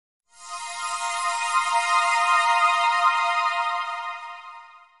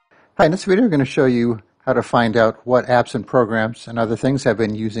Hi, in this video, I'm going to show you how to find out what apps and programs and other things have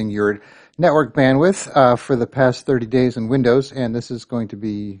been using your network bandwidth for the past 30 days in Windows, and this is going to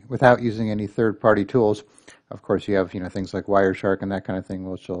be without using any third-party tools. Of course, you have things like Wireshark and that kind of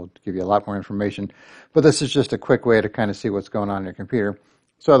thing, which will give you a lot more information. But this is just a quick way to kind of see what's going on your computer.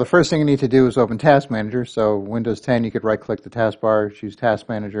 So the first thing you need to do is open Task Manager. So Windows 10, you could right-click the taskbar, choose Task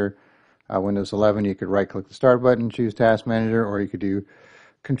Manager. Windows 11, you could right-click the Start button, choose Task Manager, or you could do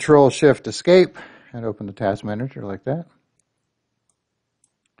Control-Shift-Escape and open the Task Manager like that.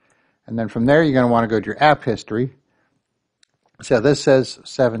 And then from there, you're going to want to go to your app history. So this says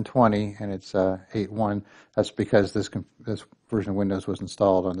 720 and it's 8.1. That's because this version of Windows was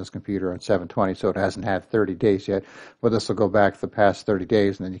installed on this computer on 720, so it hasn't had 30 days yet. Well, this will go back the past 30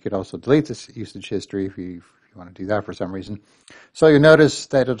 days, and then you could also delete this usage history if you want to do that for some reason. So you'll notice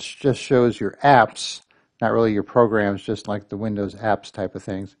that it just shows your apps, not really your programs, just like the Windows apps type of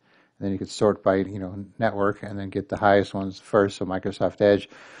things. And then you could sort by network and then get the highest ones first. So Microsoft Edge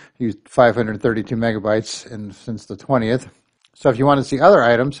used 532 megabytes since the 20th. So if you want to see other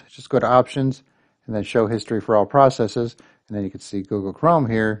items, just go to Options and then Show History for all processes. And then you can see Google Chrome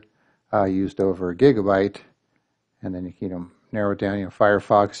here used over a gigabyte. And then you can narrow it down.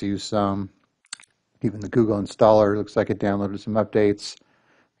 Firefox used some. Even the Google installer looks like it downloaded some updates.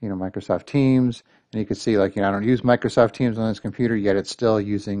 Microsoft Teams. And you can see, I don't use Microsoft Teams on this computer, yet it's still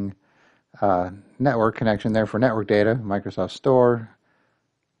using network connection there for network data. Microsoft Store.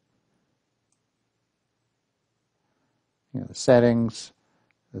 The settings.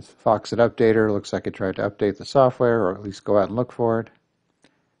 This Foxit Updater looks like it tried to update the software, or at least go out and look for it.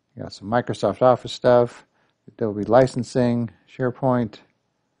 You got some Microsoft Office stuff, Adobe licensing, SharePoint,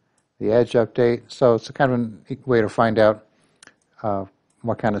 the Edge update. So it's a kind of a way to find out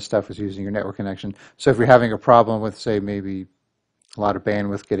what kind of stuff is using your network connection. So if you're having a problem with, say, maybe a lot of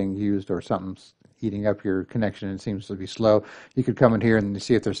bandwidth getting used or something's eating up your connection and it seems to be slow, you could come in here and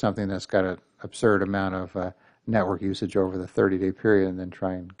see if there's something that's got an absurd amount of network usage over the 30-day period and then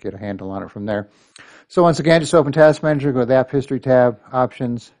try and get a handle on it from there. So once again, just open Task Manager, go to the App History tab,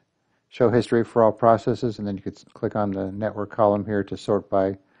 Options, Show History for all processes, and then you could click on the network column here to sort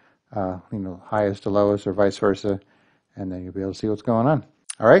by highest to lowest or vice versa, and then you'll be able to see what's going on.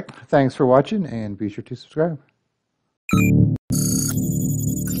 All right, thanks for watching, and be sure to subscribe.